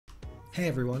Hey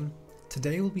everyone,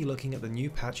 today we'll be looking at the new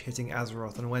patch hitting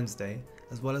Azeroth on Wednesday,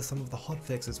 as well as some of the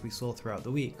hotfixes we saw throughout the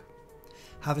week.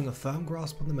 Having a firm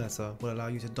grasp on the meta will allow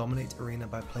you to dominate Arena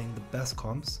by playing the best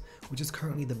comps, which is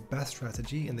currently the best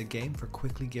strategy in the game for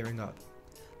quickly gearing up.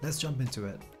 Let's jump into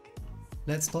it.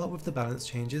 Let's start with the balance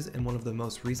changes in one of the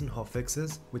most recent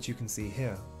hotfixes, which you can see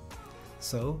here.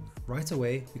 So, right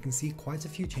away we can see quite a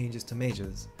few changes to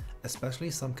mages,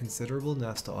 especially some considerable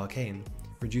nerfs to Arcane,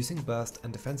 reducing burst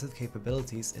and defensive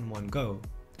capabilities in one go.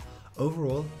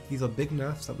 Overall, these are big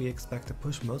nerfs that we expect to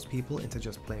push most people into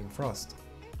just playing Frost.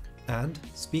 And,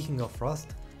 speaking of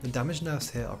Frost, the damage nerfs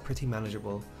here are pretty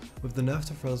manageable, with the nerf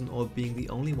to Frozen Orb being the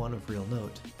only one of real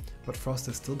note, but Frost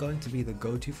is still going to be the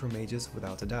go-to for mages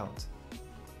without a doubt.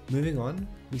 Moving on,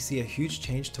 we see a huge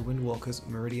change to Windwalker's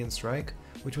Meridian Strike,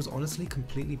 which was honestly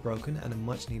completely broken and a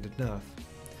much needed nerf.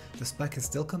 The spec is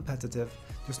still competitive,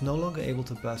 just no longer able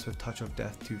to burst with Touch of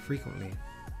Death too frequently.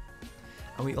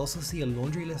 And we also see a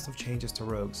laundry list of changes to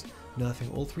rogues,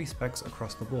 nerfing all three specs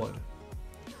across the board.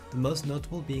 The most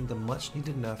notable being the much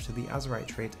needed nerf to the Azerite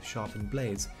trait Sharpened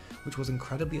Blades, which was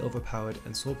incredibly overpowered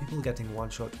and saw people getting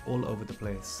one-shot all over the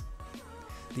place.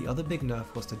 The other big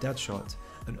nerf was to Deadshot,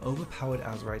 an overpowered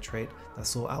Azerite trait that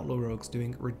saw outlaw rogues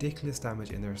doing ridiculous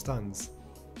damage in their stuns.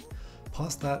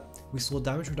 Past that, we saw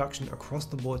damage reduction across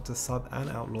the board to sub and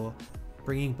outlaw,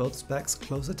 bringing both specs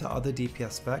closer to other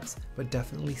DPS specs, but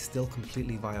definitely still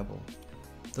completely viable.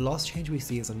 The last change we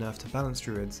see is a nerf to balance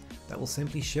druids that will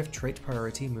simply shift trait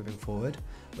priority moving forward,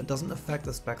 but doesn't affect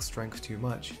the spec's strength too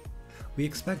much. We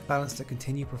expect balance to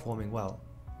continue performing well.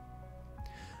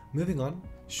 Moving on,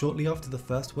 shortly after the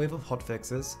first wave of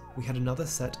hotfixes, we had another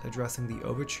set addressing the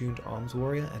overtuned Arms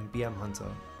Warrior and BM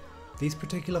Hunter. These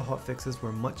particular hotfixes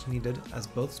were much needed as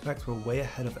both specs were way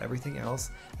ahead of everything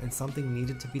else and something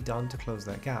needed to be done to close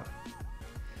that gap.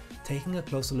 Taking a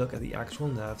closer look at the actual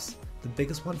nerfs, the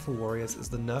biggest one for warriors is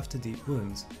the nerf to Deep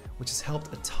Wounds, which has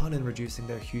helped a ton in reducing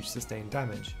their huge sustained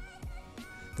damage.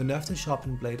 The nerf to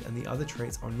Sharpened Blade and the other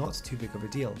traits are not too big of a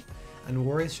deal, and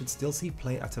warriors should still see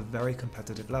play at a very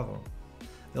competitive level.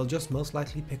 They'll just most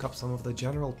likely pick up some of the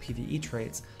general PvE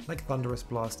traits like Thunderous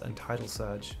Blast and Tidal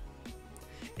Surge.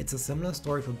 It's a similar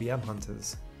story for BM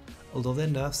Hunters. Although their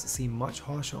nerfs seem much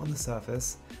harsher on the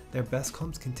surface, their best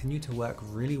comps continue to work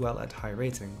really well at high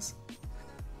ratings.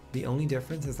 The only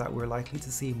difference is that we're likely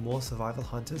to see more survival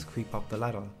hunters creep up the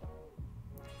ladder.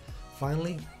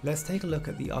 Finally, let's take a look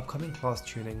at the upcoming class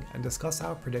tuning and discuss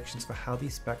our predictions for how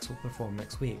these specs will perform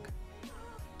next week.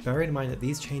 Bear in mind that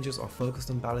these changes are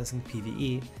focused on balancing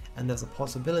PvE, and there's a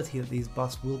possibility that these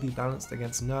buffs will be balanced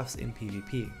against nerfs in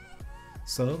PvP.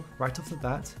 So, right off the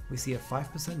bat, we see a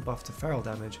 5% buff to feral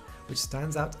damage, which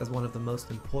stands out as one of the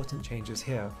most important changes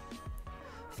here.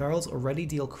 Ferals already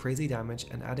deal crazy damage,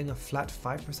 and adding a flat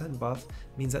 5% buff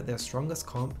means that their strongest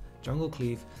comp, Jungle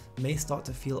Cleave, may start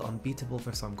to feel unbeatable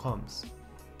for some comps.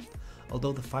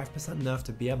 Although the 5% nerf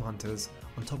to BM Hunters,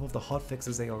 on top of the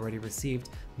hotfixes they already received,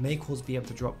 may cause BM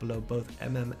to drop below both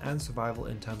MM and Survival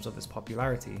in terms of its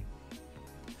popularity.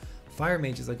 Fire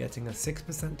Mages are getting a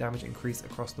 6% damage increase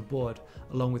across the board,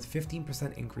 along with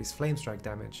 15% increased Flame Strike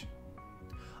damage.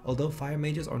 Although Fire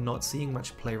Mages are not seeing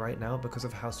much play right now because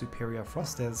of how superior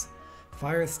Frost is,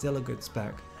 Fire is still a good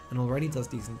spec and already does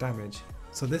decent damage,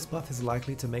 so this buff is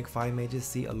likely to make Fire Mages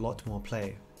see a lot more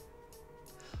play.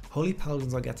 Holy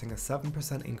Paladins are getting a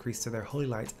 7% increase to their Holy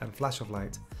Light and Flash of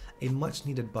Light, a much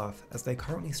needed buff as they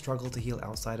currently struggle to heal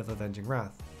outside of Avenging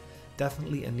Wrath.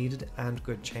 Definitely a needed and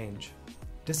good change.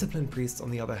 Disciplined Priests on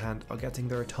the other hand are getting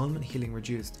their atonement healing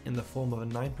reduced in the form of a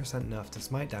 9% nerf to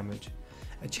smite damage,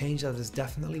 a change that is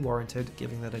definitely warranted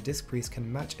given that a Disc Priest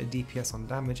can match a DPS on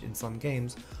damage in some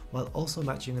games while also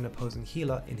matching an opposing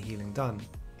healer in healing done.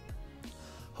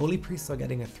 Holy Priests are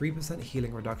getting a 3%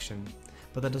 healing reduction,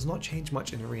 but that does not change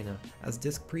much in Arena as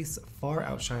Disc Priests far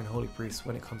outshine Holy Priests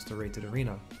when it comes to rated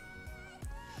Arena.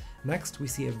 Next, we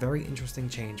see a very interesting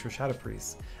change for Shadow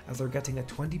Priests, as they're getting a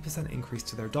 20% increase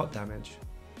to their dot damage.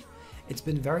 It's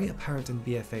been very apparent in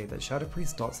BfA that Shadow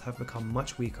Priest dots have become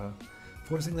much weaker,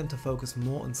 forcing them to focus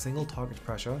more on single target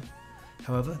pressure.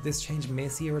 However, this change may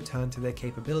see a return to their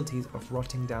capabilities of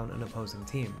rotting down an opposing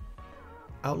team.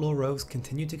 Outlaw rogues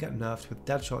continue to get nerfed with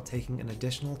Deadshot taking an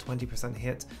additional 20%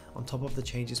 hit on top of the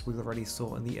changes we already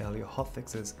saw in the earlier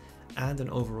hotfixes, and an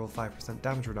overall 5%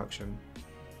 damage reduction.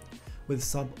 With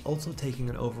Sub also taking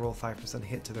an overall 5%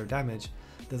 hit to their damage,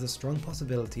 there's a strong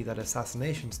possibility that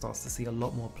Assassination starts to see a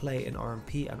lot more play in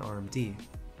RMP and RMD.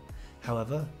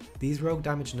 However, these rogue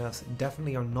damage nerfs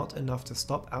definitely are not enough to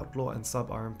stop Outlaw and Sub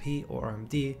RMP or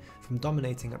RMD from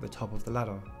dominating at the top of the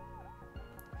ladder.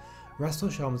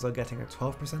 Resto Shamans are getting a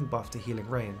 12% buff to Healing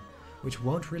Rain, which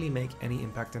won't really make any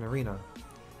impact in Arena.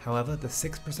 However, the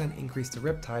 6% increase to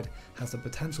Riptide has the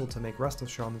potential to make Rust of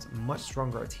Shamans much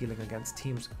stronger at healing against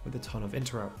teams with a ton of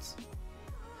interrupts.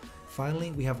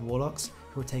 Finally, we have Warlocks,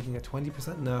 who are taking a 20%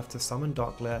 nerf to Summon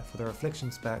Dark Glare for their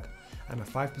Affliction spec, and a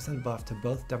 5% buff to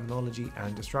both Demonology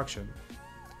and Destruction.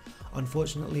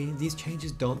 Unfortunately, these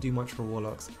changes don't do much for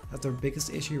Warlocks, as their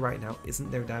biggest issue right now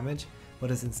isn't their damage,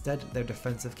 but is instead their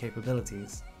defensive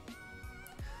capabilities.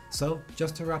 So,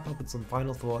 just to wrap up with some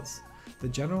final thoughts, the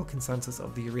general consensus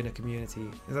of the Arena community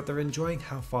is that they're enjoying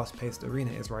how fast-paced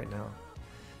Arena is right now.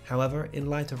 However, in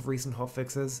light of recent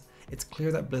hotfixes, it's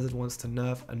clear that Blizzard wants to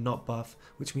nerf and not buff,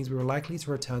 which means we're likely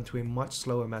to return to a much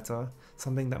slower meta,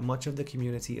 something that much of the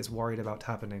community is worried about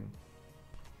happening.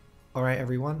 Alright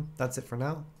everyone, that's it for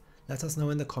now. Let us know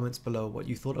in the comments below what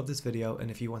you thought of this video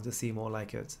and if you want to see more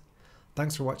like it.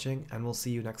 Thanks for watching, and we'll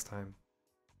see you next time.